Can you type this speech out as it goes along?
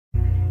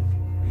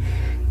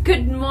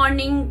Good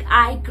morning.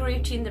 I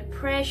greet you in the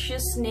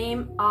precious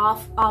name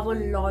of our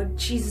Lord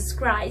Jesus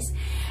Christ,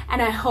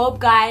 and I hope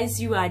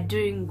guys you are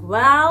doing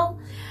well.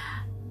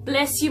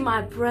 Bless you,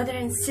 my brother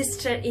and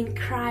sister in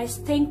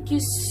Christ. Thank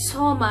you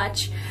so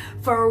much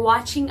for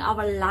watching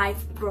our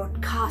live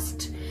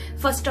broadcast.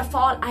 First of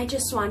all, I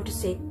just want to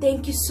say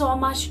thank you so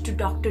much to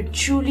Dr.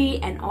 Julie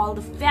and all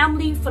the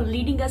family for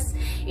leading us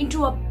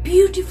into a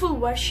beautiful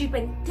worship,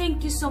 and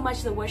thank you so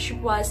much. The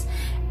worship was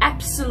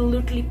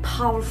absolutely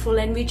powerful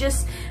and we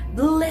just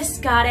bless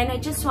God. And I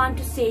just want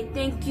to say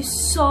thank you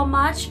so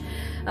much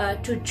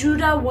to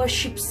Judah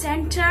Worship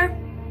Center.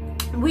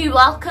 We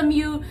welcome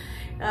you,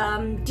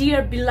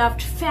 dear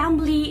beloved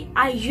family.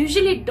 I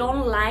usually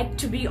don't like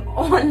to be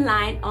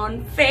online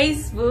on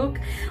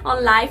Facebook,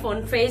 on live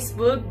on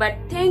Facebook, but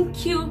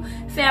thank you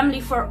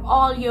family for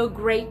all your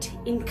great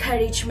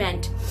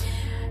encouragement.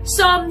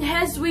 So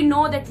as we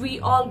know that we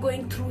all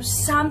going through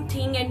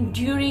something, and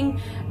during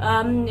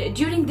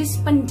this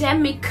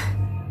pandemic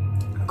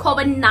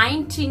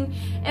COVID-19,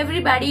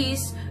 everybody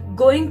is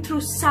going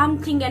through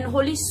something, and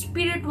Holy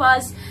Spirit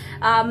was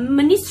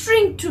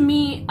ministering to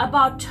me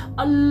about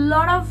a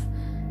lot of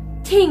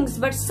things,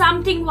 but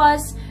something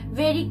was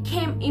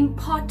came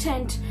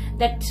important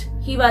that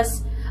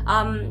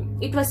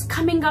it was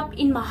coming up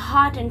in my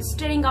heart and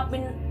stirring up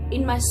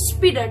in my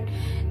spirit,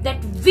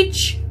 that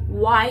which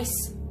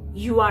wise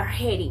you are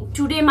heading.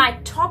 Today my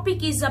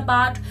topic is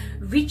about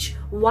which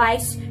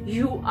wise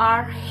you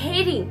are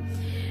heading,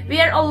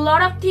 where a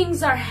lot of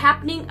things are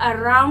happening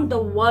around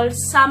the world.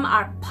 Some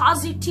are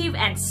positive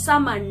and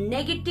some are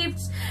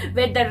negatives.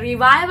 Where the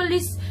revival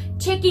is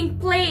taking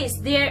place,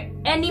 their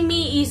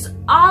enemy is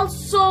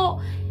also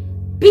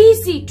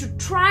busy to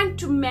trying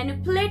to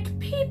manipulate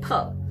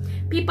people.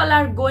 People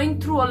are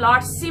going through a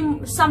lot.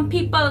 Some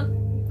people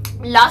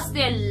lost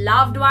their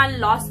loved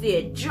one, lost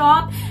their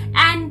job,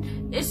 and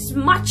it's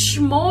much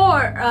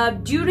more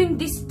during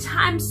this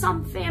time.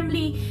 Some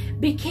family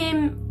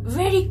became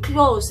very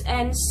close,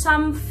 and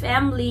some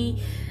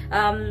family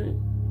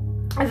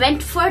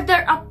went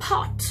further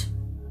apart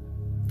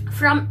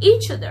from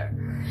each other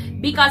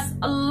because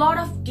a lot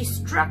of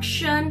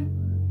destruction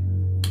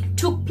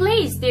took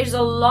place. There's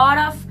a lot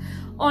of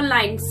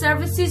online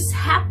services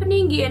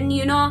happening, and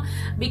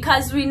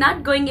because we're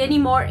not going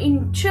anymore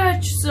in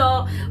church,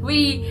 so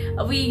we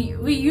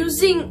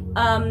using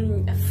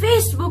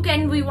Facebook,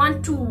 and we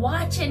want to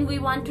watch and we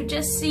want to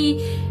just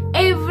see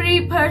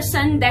every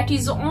person that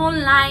is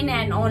online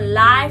and on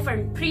live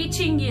and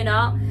preaching,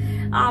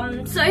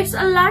 so it's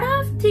a lot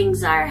of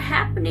things are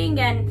happening,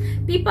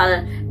 and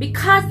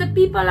because the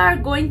people are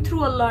going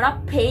through a lot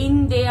of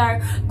pain, they are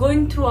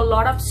going through a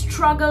lot of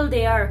struggle,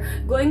 they are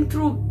going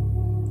through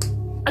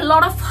a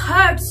lot of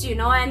hurts,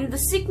 and the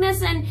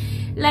sickness, and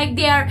like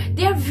they are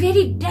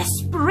very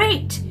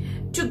desperate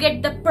to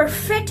get the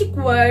prophetic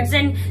words,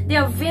 and they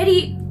are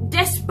very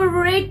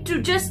desperate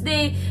to just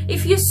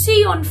if you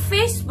see on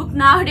Facebook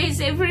nowadays,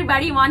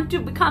 everybody want to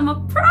become a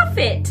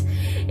prophet.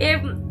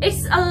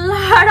 It's a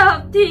lot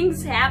of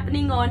things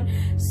happening on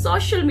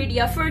social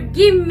media.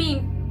 Forgive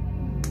me,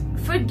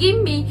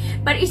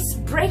 but it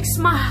breaks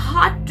my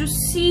heart to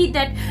see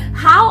that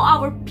how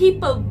our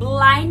people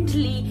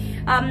blindly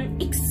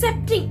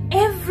accepting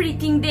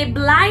everything. They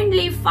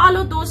blindly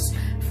follow those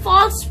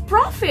false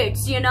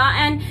prophets,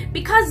 and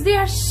because they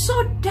are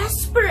so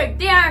desperate,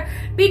 they are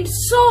being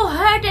so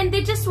hurt, and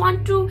they just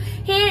want to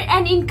hear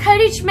an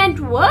encouragement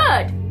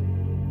word.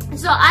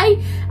 So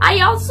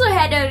I also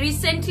had a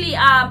recently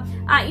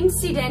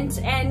incident,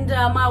 and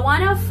my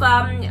one of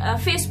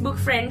Facebook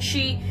friend,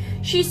 she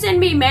sent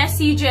me a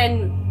message,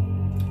 and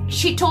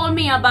she told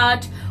me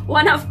about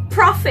one of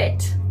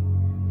prophet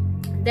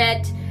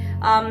that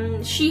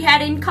she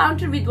had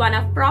encountered with one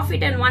of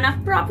prophet, and one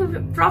of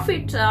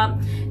prophet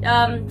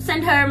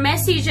sent her a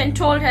message and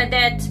told her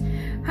that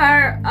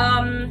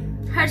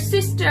her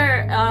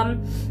sister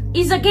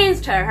is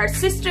against her. Her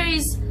sister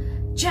is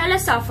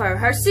jealous of her.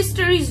 Her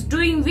sister is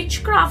doing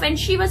witchcraft, and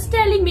she was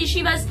telling me,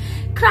 she was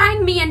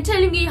crying me and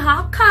telling me,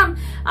 how come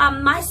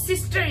my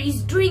sister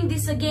is doing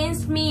this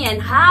against me,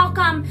 and how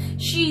come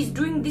she is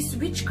doing this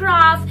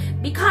witchcraft?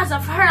 Because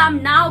of her,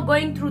 I'm now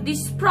going through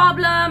this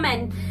problem.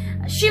 And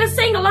she was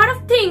saying a lot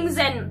of things,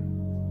 and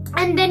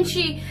then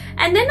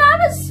I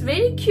was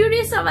very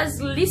curious. I was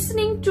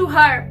listening to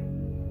her,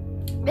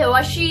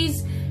 what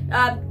she's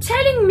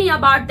telling me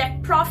about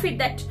that prophet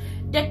that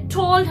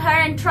told her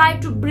and tried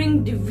to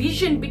bring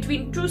division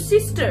between two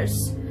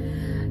sisters.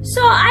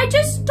 So I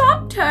just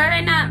stopped her,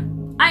 and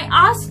I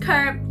asked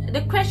her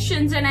the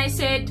questions, and I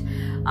said,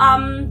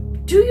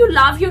 do you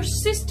love your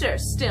sister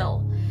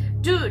still?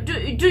 Do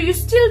you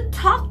still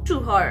talk to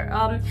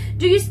her?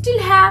 Do you still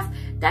have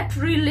that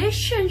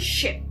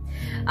relationship?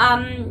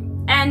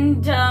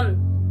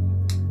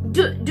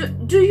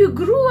 Do you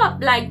grow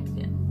up like,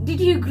 did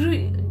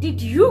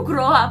you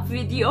grow up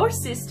with your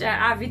sister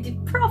or with the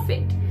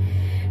prophet?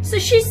 So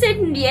she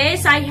said,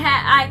 yes,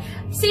 I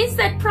since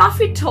that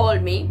prophet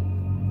told me,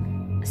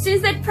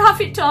 since that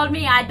prophet told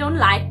me I don't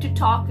like to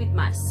talk with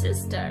my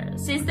sister,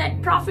 since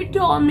that prophet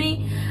told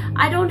me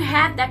I don't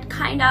have that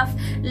kind of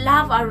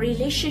love or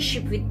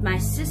relationship with my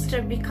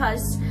sister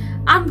because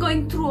I'm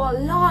going through a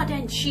lot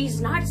and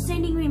she's not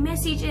sending me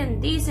message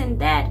and this and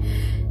that.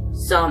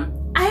 So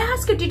I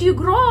asked her, did you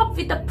grow up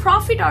with a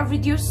prophet or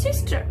with your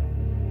sister?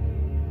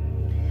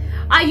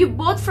 Are you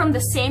both from the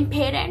same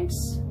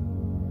parents?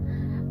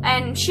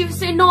 And she would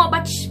say, no,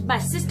 but my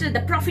sister,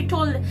 the prophet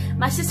told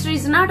my sister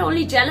is not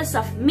only jealous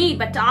of me,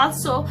 but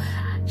also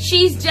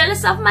she's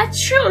jealous of my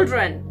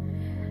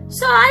children.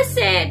 So I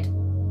said,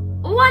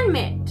 1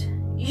 minute,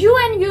 you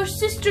and your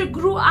sister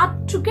grew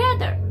up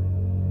together.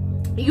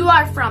 You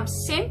are from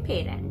same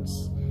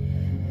parents.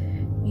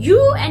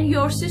 You and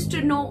your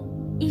sister know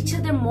each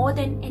other more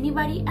than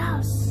anybody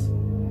else.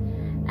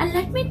 And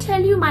let me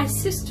tell you, my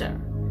sister,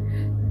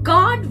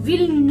 God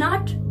will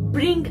not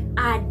bring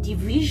a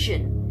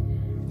division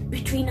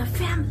between a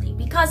family,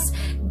 because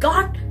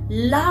God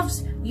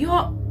loves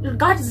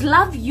God's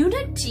love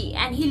unity,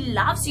 and He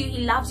loves you.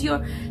 He loves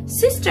your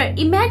sister.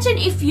 Imagine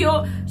if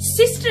your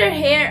sister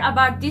hear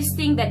about this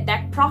thing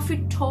that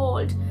prophet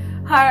told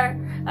her,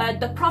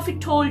 the prophet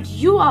told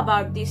you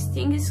about this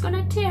thing. It's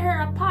gonna tear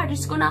her apart.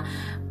 It's gonna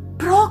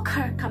break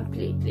her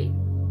completely.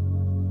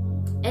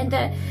 And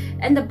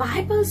the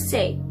Bible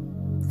say,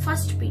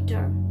 1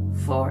 Peter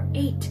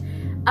 4:8,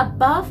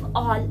 above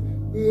all,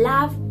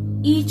 love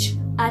each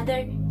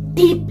other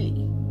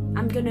deeply.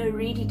 I'm gonna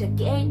read it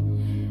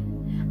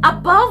again.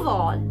 Above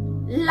all,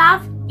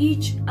 love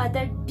each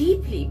other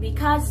deeply,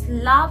 because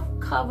love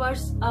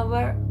covers a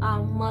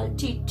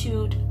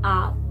multitude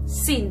of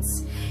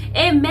sins.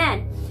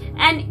 Amen.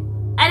 And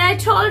I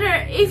told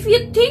her, if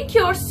you think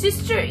your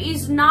sister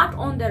is not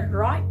on the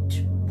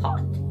right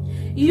path,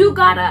 you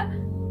gotta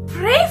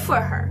pray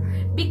for her.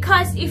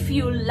 Because if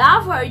you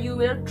love her, you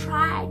will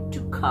try to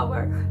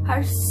cover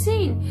her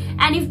sin.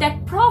 And if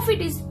that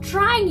prophet is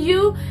trying,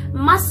 you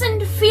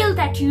mustn't feel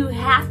that you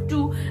have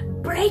to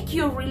break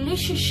your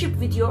relationship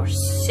with your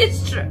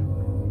sister.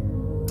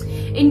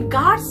 In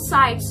God's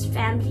sight,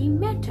 family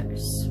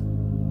matters.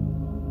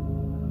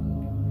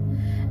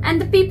 And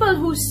the people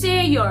who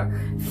say your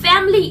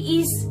family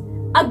is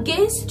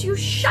against you,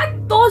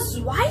 shut those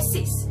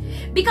voices,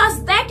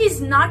 because that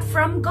is not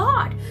from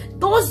God.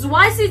 Those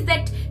voices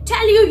that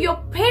tell you your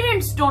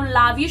parents don't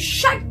love you,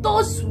 shut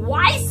those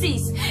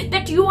voices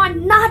that you are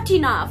not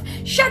enough.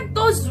 Shut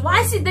those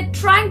voices that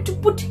trying to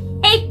put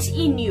hate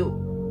in you,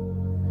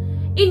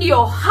 in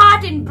your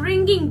heart, and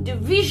bringing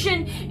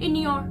division in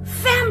your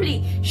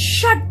family.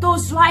 Shut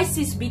those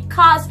voices,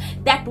 because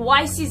that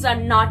voices are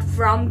not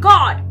from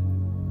God.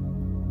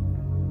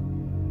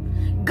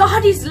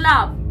 God is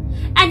love,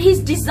 and His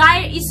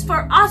desire is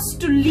for us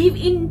to live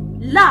in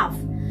love.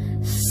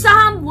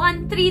 Psalm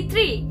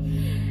 133.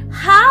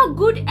 How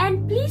good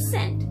and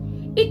pleasant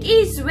it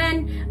is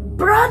when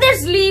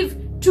brothers live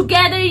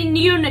together in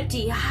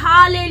unity.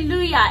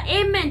 Hallelujah.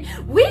 Amen.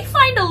 We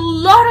find a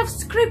lot of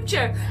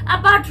scripture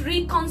about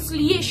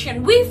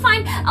reconciliation. We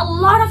find a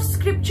lot of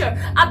scripture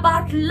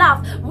about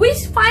love. We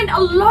find a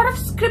lot of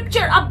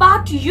scripture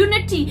about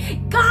unity.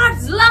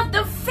 God's love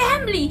the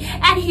family,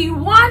 and He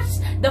wants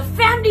the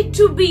family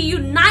to be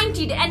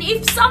united. And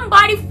if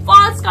somebody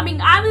false coming,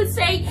 I will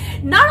say,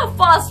 not a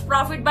false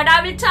prophet, but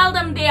I will tell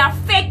them they are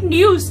fake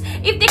news.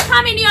 If they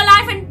come in your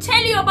life and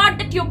tell you about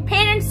that your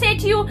parents say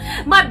to you,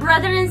 my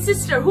brother and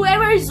sister,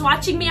 whoever is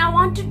watching me, I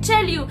want to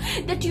tell you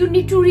that you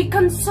need to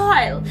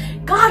reconcile.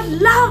 God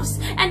loves,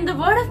 and the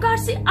word of God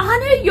says,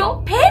 honor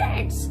your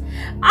parents.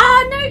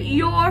 Honor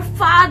your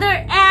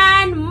father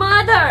and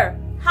mother.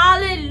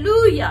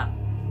 Hallelujah.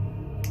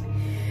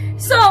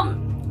 So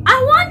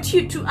I want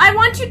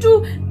you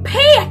to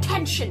pay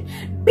attention.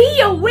 Be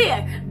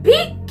aware.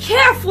 Be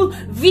careful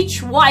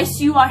which voice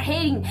you are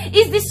hearing.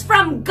 Is this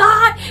from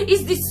God?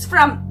 Is this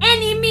from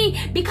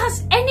enemy?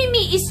 Because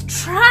enemy is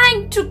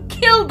trying to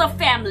kill the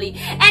family.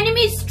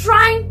 Enemy is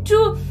trying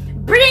to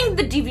bring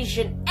the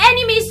division.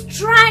 Enemy is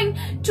trying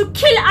to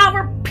kill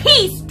our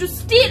peace, to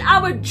steal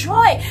our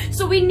joy.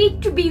 So we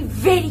need to be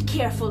very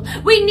careful.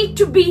 We need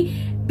to be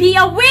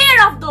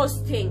aware of those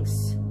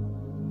things.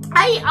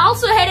 I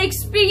also had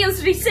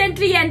experience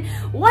recently, and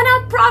one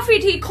of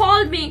prophet, he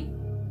called me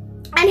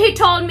and he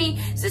told me,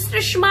 Sister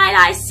Shmaila,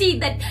 I see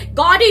that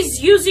God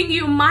is using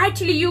you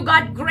mightily. You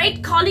got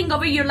great calling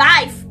over your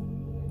life.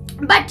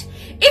 But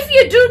if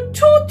you do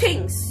 2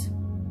 things,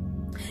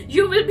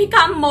 you will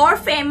become more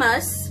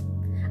famous.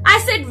 I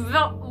said,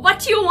 what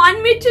do you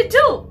want me to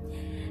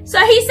do? So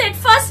he said,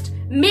 first,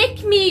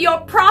 make me your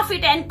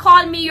prophet and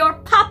call me your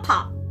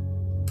papa.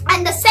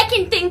 And the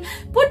second thing,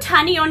 put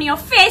honey on your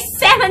face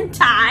 7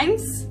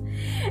 times.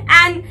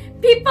 And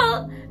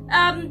people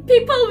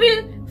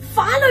will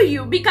follow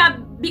you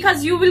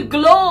because you will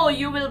glow,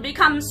 you will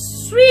become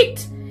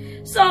sweet.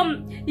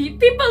 So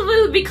people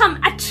will become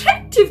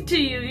attractive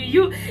to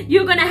you.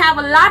 You're gonna have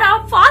a lot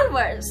of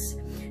followers.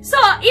 So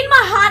in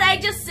my heart, I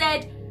just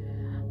said,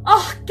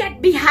 oh,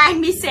 get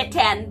behind me,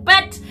 Satan.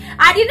 But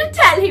I didn't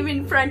tell him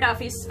in front of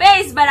his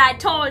face, but I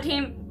told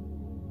him,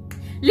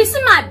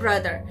 listen, my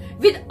brother,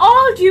 with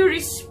all due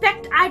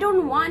respect, I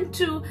don't want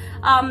to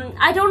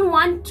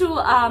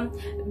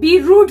be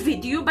rude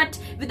with you, but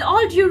with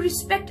all due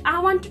respect, I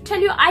want to tell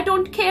you, I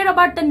don't care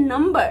about the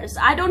numbers.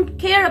 I don't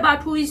care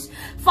about who is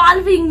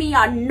following me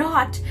or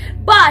not.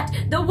 But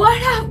the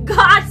word of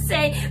God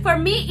say, for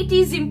me, it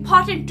is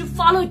important to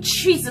follow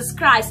Jesus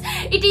Christ.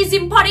 It is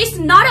important. It's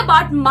not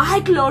about my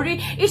glory.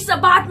 It's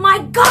about my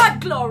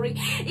God glory.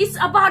 It's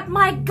about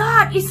my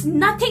God. It's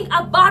nothing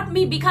about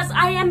me, because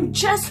I am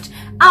just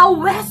a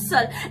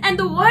vessel. And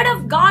the word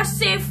of God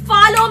say,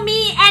 follow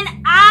me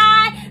and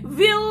I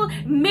will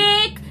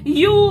make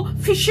you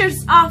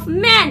fishers of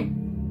men.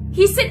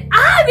 He said,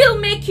 I will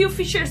make you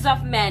fishers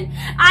of men.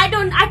 I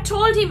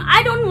told him,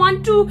 I don't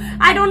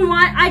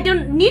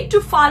need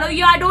to follow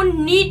you. I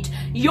don't need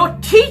your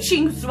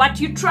teachings, what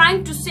you're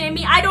trying to say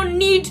me. I don't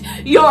need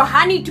your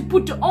honey to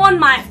put on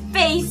my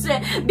face,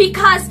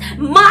 because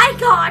my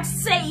God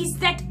says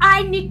that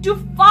I need to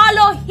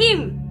follow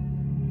him.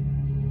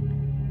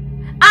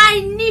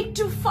 I need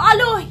to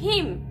follow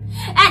him.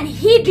 And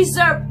he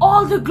deserves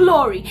all the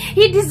glory.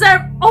 He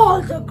deserves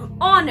all the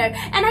honor.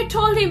 And I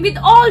told him, with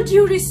all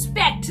due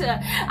respect,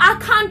 I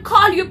can't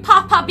call you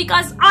Papa,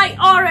 because I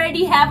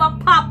already have a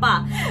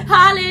Papa.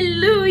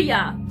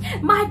 Hallelujah.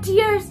 My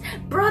dear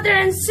brother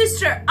and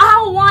sister,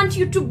 I want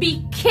you to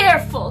be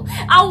careful.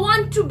 I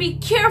want to be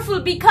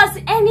careful, because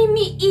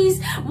enemy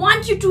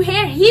want you to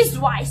hear his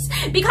voice,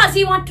 because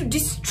he want to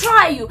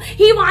destroy you.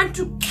 He want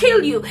to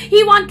kill you.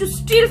 He want to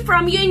steal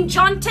from you. In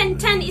John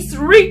 10:10 it's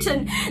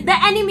written, the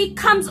enemy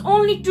comes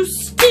only to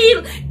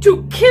steal,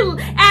 to kill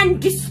and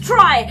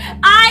destroy.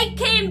 I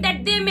came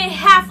that they may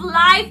have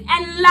life,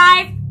 and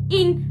life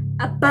in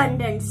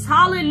abundance.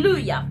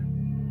 Hallelujah.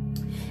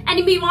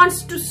 Enemy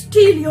wants to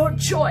steal your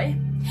joy.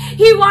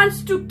 He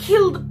wants to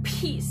kill the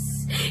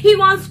peace. He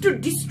wants to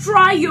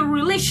destroy your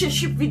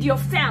relationship with your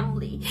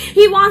family.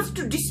 He wants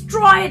to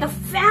destroy the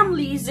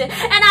families. And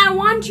I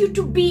want you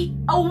to be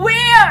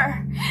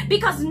aware,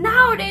 because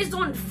nowadays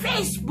on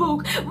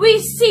Facebook we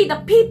see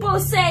the people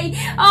say,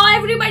 oh,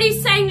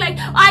 everybody's saying like,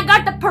 I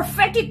got the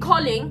prophetic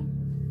calling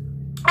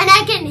and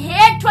I can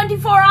hear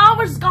 24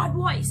 hours God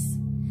voice.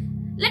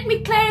 Let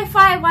me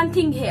clarify one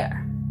thing here.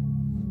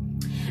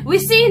 We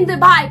see in the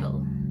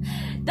Bible,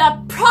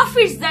 the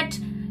prophets that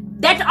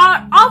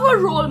are our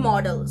role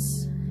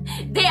models,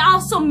 they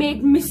also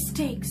made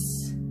mistakes.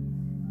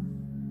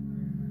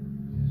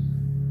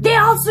 They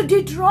also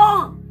did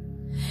wrong,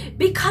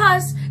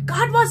 because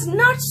God was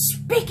not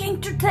speaking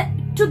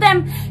to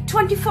them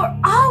 24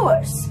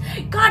 hours.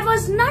 God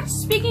was not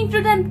speaking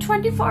to them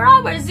 24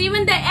 hours.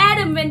 Even the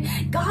Adam, when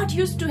God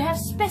used to have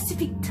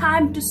specific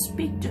time to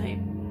speak to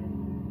him.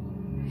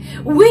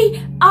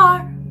 We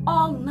are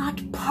all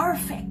not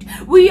perfect.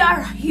 We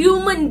are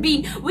human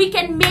beings. We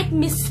can make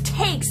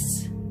mistakes.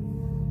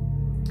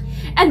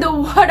 And the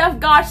word of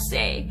God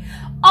say,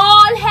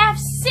 all have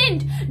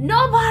sinned.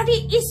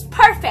 Nobody is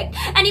perfect.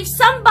 And if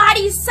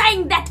somebody is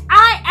saying that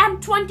I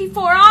am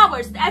 24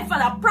 hours, if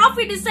a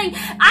prophet is saying,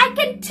 I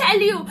can tell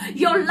you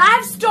your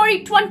life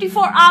story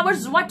 24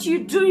 hours, what you're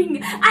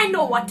doing. I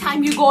know what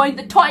time you go in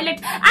the toilet.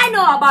 I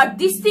know about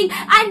this thing.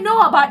 I know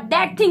about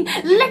that thing.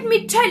 Let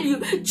me tell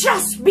you,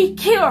 just be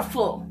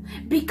careful,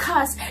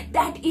 because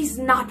that is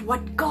not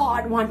what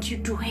God wants you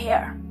to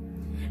hear.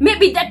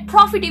 Maybe that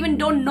prophet even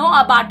don't know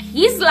about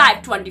his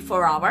life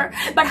 24 hours,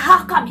 but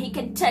how come he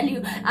can tell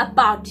you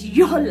about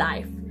your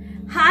life?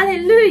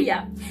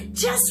 Hallelujah.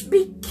 Just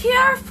be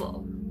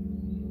careful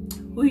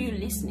who you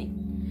listening.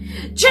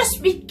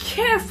 Just be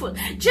careful.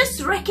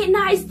 Just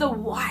recognize the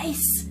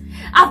voice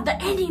of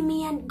the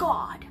enemy and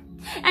God.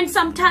 And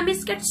sometimes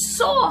it gets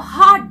so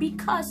hard,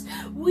 because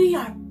we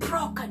are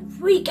broken.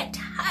 We get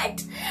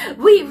hurt.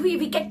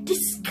 We get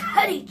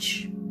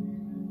discouraged.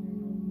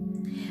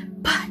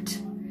 But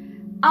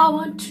I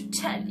want to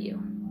tell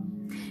you,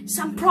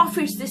 some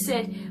prophets, they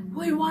said,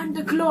 we want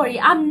the glory.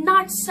 I'm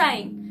not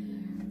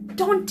saying,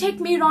 don't take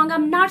me wrong,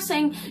 I'm not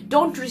saying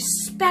don't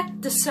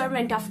respect the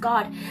servant of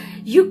God.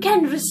 You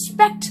can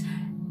respect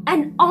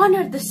and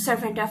honor the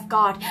servant of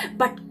God,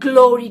 but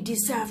glory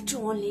deserves to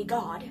only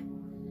God.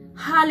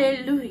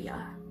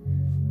 Hallelujah.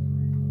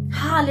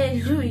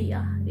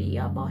 Hallelujah.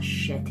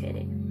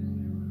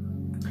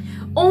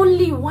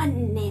 Only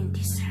one name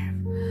deserves.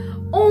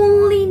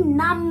 Only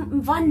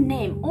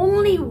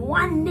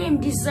one name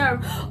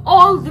deserves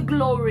all the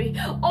glory,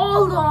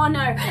 all the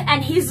honor,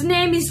 and his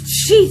name is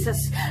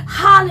Jesus.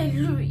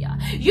 Hallelujah.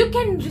 You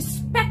can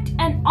respect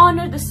and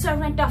honor the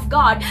servant of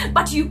God,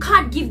 but you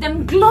can't give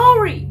them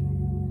glory.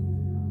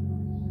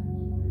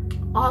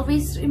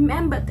 Always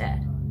remember that.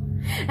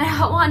 And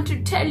I want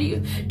to tell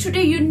you,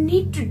 today you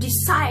need to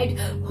decide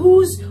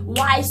whose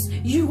voice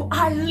you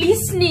are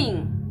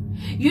listening.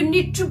 You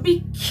need to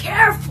be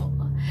careful,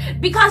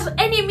 because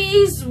enemy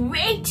is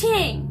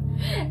waiting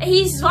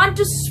He wants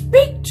to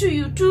speak to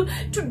you,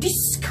 to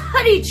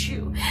discourage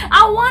you.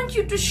 I want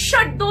you to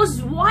shut those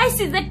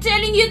voices that are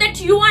telling you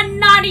that you are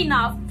not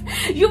enough.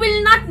 You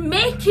will not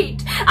make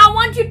it. I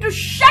want you to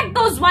shut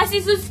those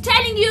voices who's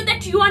telling you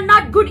that you are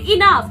not good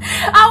enough.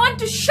 I want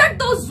to shut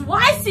those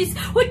voices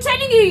who are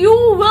telling you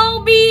you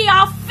will be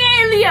a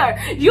failure.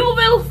 You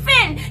will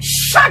fail.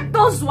 Shut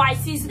those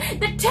voices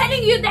that are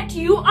telling you that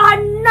you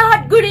are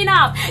not good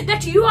enough,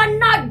 that you are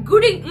not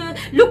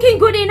looking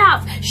good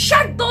enough.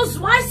 Shut those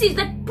voices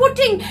that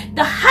putting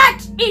the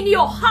hurt in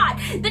your heart,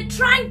 that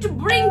trying to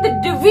bring the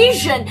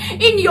division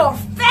in your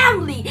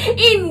family,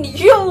 in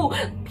you.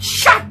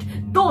 Shut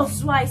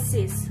those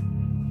voices.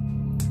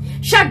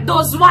 Shut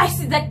those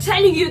voices that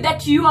tell you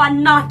that you are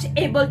not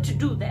able to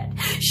do that.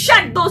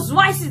 Shut those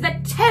voices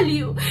that tell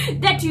you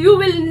that you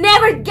will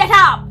never get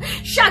up.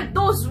 Shut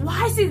those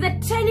voices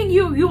that telling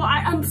you you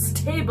are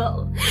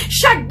unstable.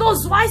 Shut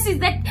those voices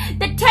that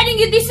telling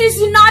you this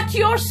is not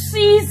your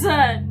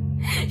season.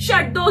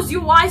 Shut those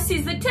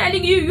voices that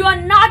telling you you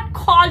are not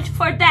called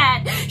for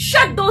that.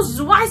 Shut those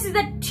voices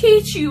that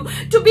teach you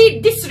to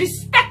be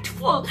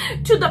disrespectful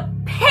to the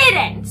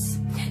parents.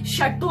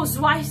 Shut those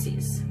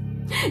voices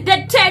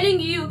that telling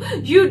you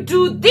you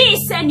do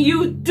this and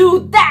you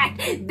do that,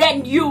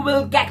 then you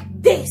will get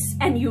this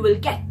and you will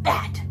get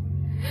that.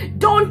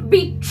 Don't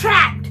be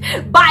trapped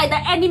by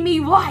the enemy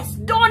voice.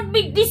 Don't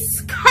be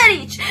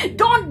discouraged.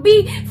 Don't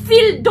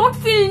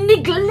feel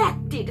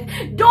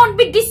neglected. Don't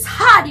be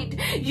disheartened.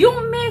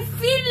 You may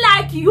feel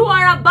like you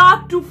are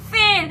about to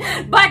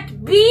fail,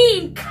 but be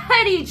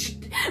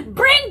encouraged.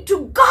 Bring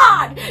to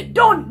God.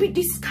 Don't be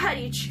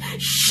discouraged.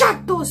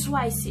 Shut those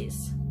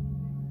voices.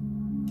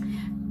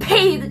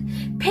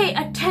 Pay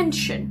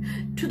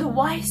attention to the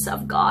voice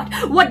of God,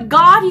 what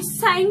God is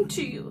saying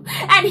to you.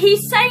 And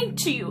He's saying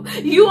to you,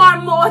 you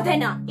are more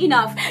than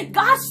enough.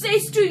 God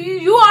says to you,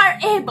 you are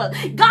able.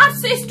 God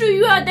says to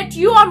you that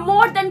you are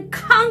more than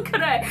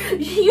conqueror.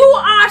 You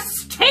are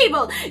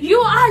stable. You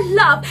are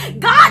loved.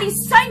 God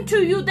is saying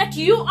to you that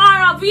you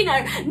are a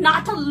winner,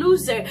 not a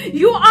loser.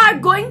 You are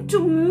going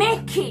to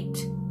make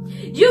it.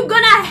 You're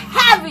gonna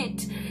have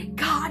it.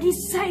 God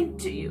is saying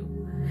to you,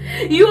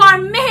 you are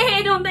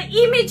made on the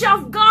image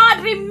of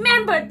God.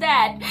 Remember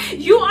that.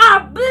 You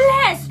are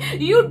blessed.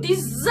 You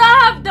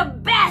deserve the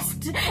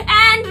best.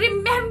 And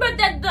remember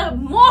that the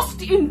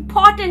most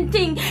important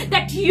thing,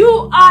 that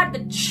you are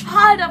the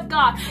child of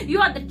God. You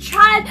are the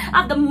child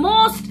of the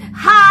Most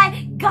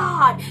High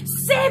God.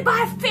 Say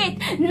by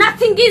faith,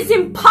 nothing is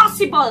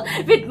impossible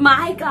with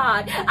my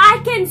God.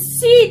 I can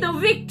see the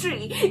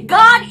victory.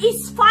 God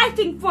is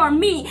fighting for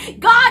me.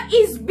 God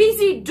is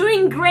busy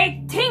doing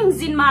great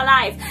things in my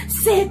life.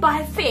 Say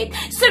by faith.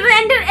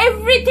 Surrender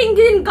everything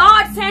in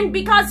God's hand,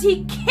 because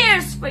He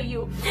cares for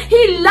you.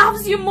 He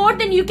loves you more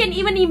than you can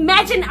even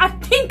imagine or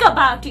think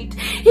about it.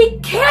 He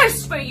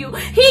cares for you.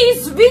 He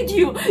is with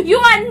you. You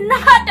are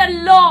not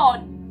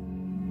alone.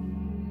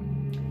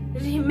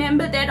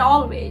 Remember that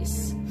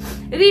always.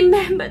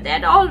 Remember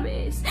that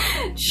always.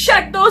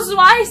 Shut those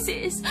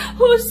voices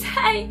who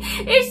say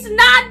it's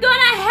not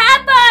gonna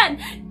happen.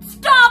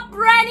 Stop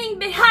running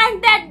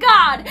behind that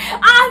God.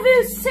 I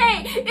will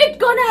say it's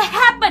gonna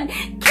happen.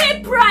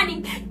 Keep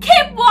running,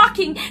 keep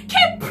walking,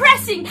 keep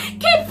pressing,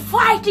 keep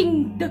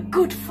fighting the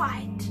good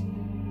fight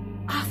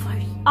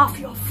of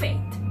your faith.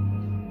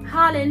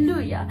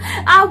 Hallelujah.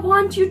 I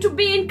want you to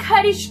be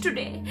encouraged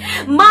today.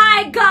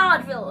 My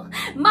God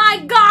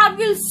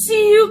will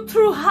see you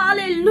through.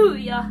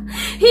 Hallelujah.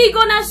 He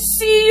gonna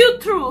see you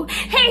through.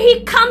 Hey,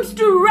 He comes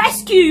to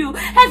rescue you.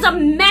 As a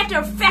matter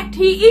of fact,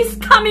 He is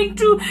coming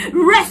to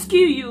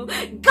rescue you.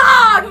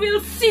 God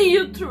will see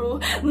you through.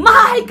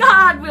 My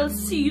God will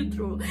see you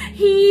through.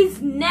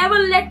 He's never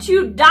let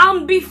you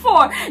down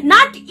before,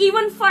 not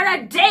even for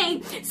a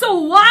day. So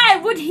why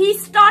would He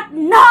start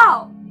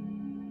now?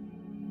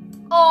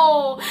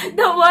 Oh,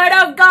 the word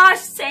of God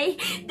say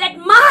that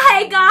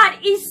my God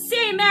is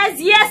same as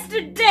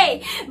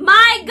yesterday.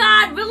 My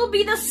God will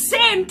be the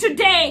same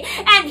today,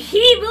 and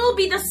He will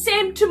be the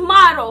same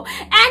tomorrow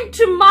and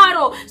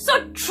tomorrow.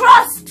 So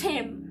trust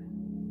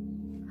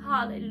Him.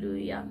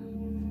 Hallelujah.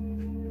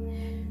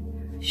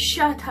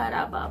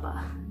 Shatara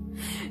Baba.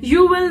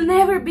 You will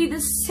never be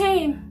the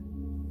same.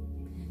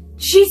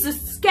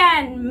 Jesus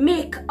can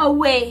make a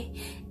way.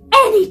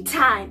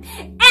 Anytime,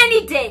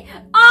 any day,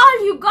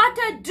 all you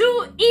gotta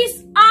do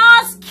is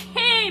ask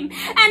Him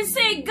and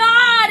say,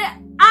 God,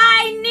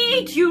 I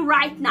need you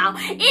right now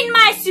in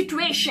my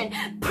situation.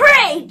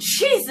 Pray.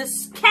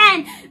 Jesus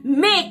can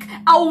make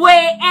a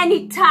way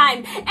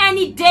anytime,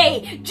 any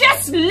day.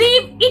 Just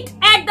leave it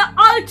at the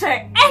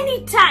altar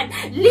anytime.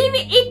 Leave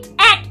it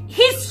at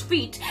His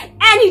feet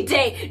any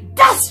day.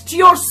 Dust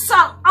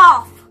yourself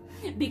off,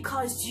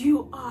 because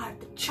you are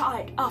the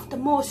child of the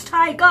Most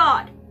High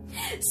God.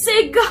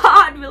 Say,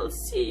 God will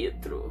see you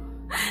through.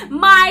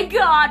 My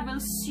God will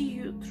see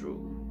you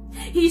through.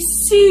 He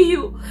sees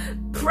you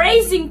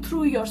praising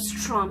through your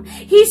storm.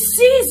 He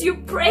sees you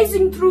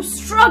praising through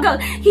struggle.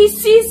 He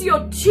sees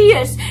your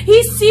tears.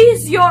 He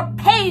sees your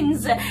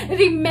pains.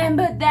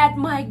 Remember that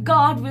my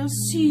God will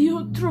see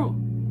you through.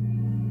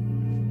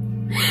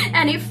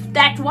 And if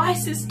that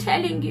voice is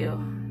telling you,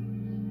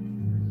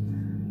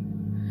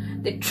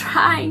 they're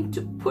trying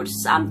to put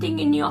something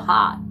in your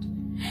heart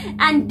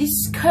and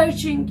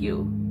discouraging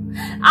you,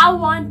 I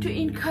want to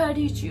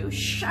encourage you,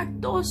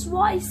 shut those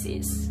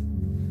voices.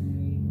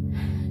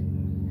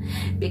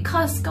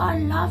 Because God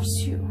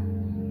loves you.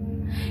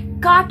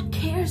 God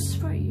cares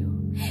for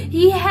you.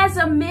 He has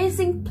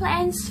amazing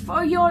plans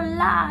for your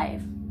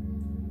life.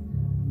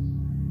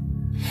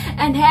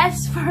 And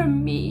as for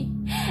me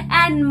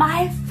and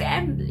my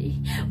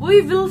family,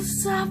 we will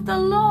serve the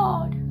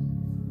Lord.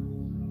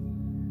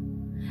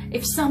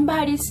 If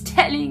somebody is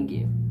telling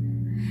you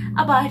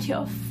about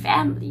your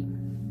family,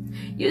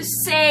 you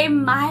say,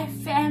 my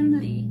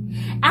family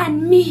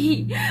and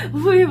me,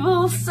 we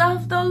will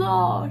serve the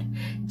Lord.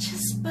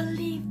 Just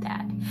believe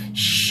that.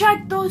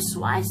 Shut those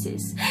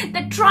voices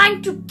that are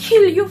trying to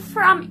kill you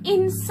from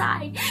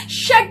inside.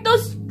 Shut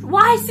those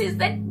voices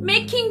that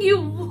making you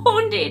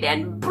wounded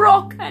and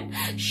broken.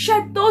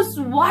 Shut those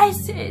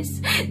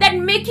voices that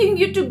making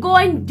you to go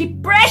in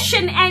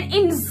depression and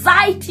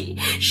anxiety.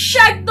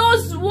 Shut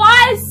those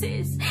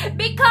voices,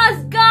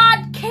 because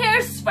God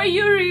cares for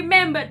you.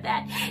 Remember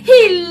that.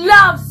 He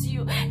loves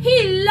you.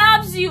 He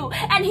loves you,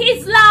 and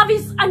His love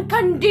is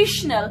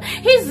unconditional.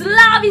 His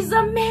love is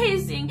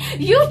amazing.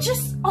 You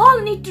just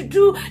all need to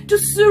do to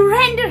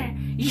surrender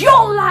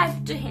your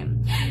life to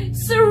Him.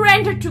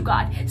 Surrender to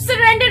God.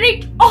 Surrender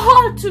it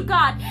all to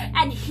God,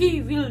 and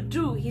He will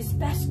do His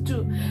best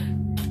to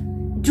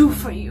do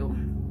for you.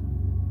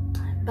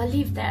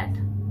 Believe that.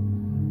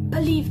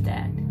 Believe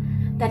that.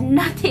 That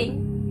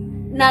nothing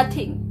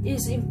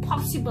is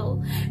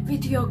impossible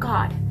with your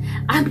God.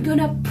 I'm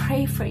gonna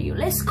pray for you.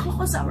 Let's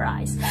close our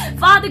eyes.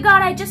 Father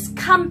God, I just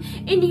come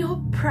in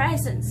your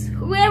presence.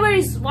 Whoever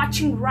is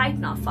watching right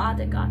now,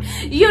 Father God,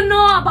 you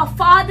know about,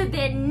 Father,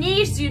 their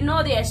needs, you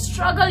know their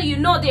struggle, you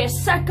know their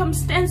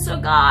circumstance, oh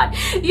God,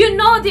 you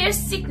know their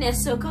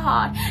sickness, oh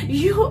God.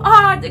 You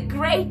are the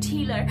great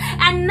healer,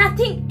 and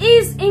nothing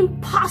is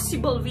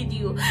impossible with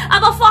you.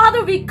 Abba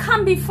Father, we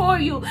come before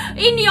you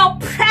in your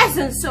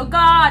presence, oh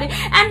God,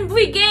 and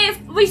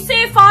we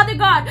say, Father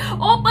God,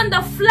 open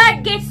the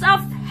floodgates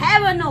of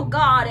heaven, oh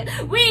God.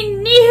 We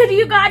need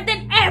you, God,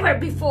 than ever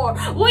before.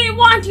 We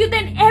want you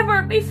than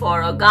ever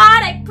before, oh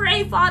God. I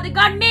pray, Father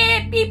God,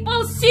 may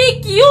people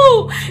seek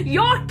you,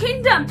 your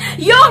kingdom,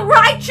 your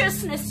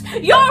righteousness,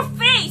 your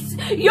face,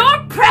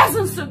 your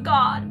presence, oh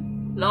God.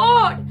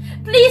 Lord,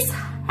 please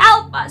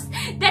help us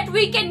that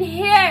we can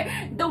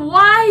hear the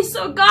voice,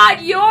 oh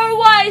God, your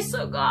voice,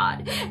 oh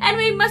God. And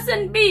we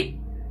mustn't be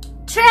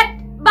trapped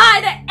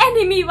by the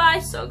enemy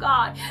voice, oh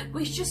God.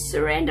 We just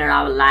surrender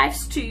our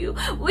lives to you.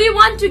 We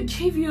want to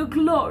give you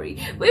glory.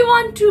 We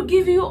want to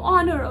give you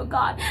honor, oh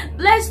God.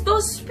 Bless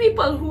those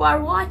people who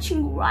are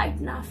watching right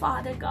now,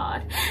 Father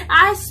God.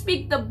 I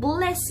speak the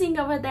blessing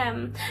over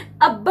them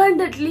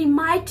abundantly,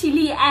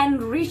 mightily,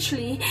 and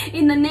richly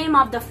in the name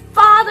of the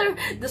Father,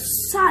 the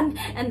Son,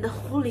 and the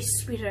Holy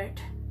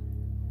Spirit.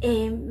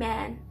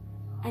 Amen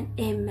and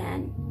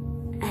amen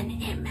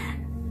and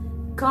amen.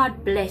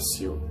 God bless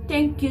you.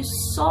 Thank you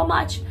so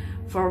much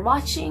for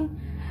watching,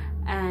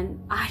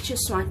 and I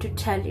just want to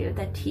tell you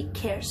that He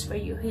cares for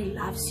you. He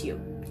loves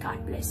you.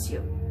 God bless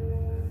you.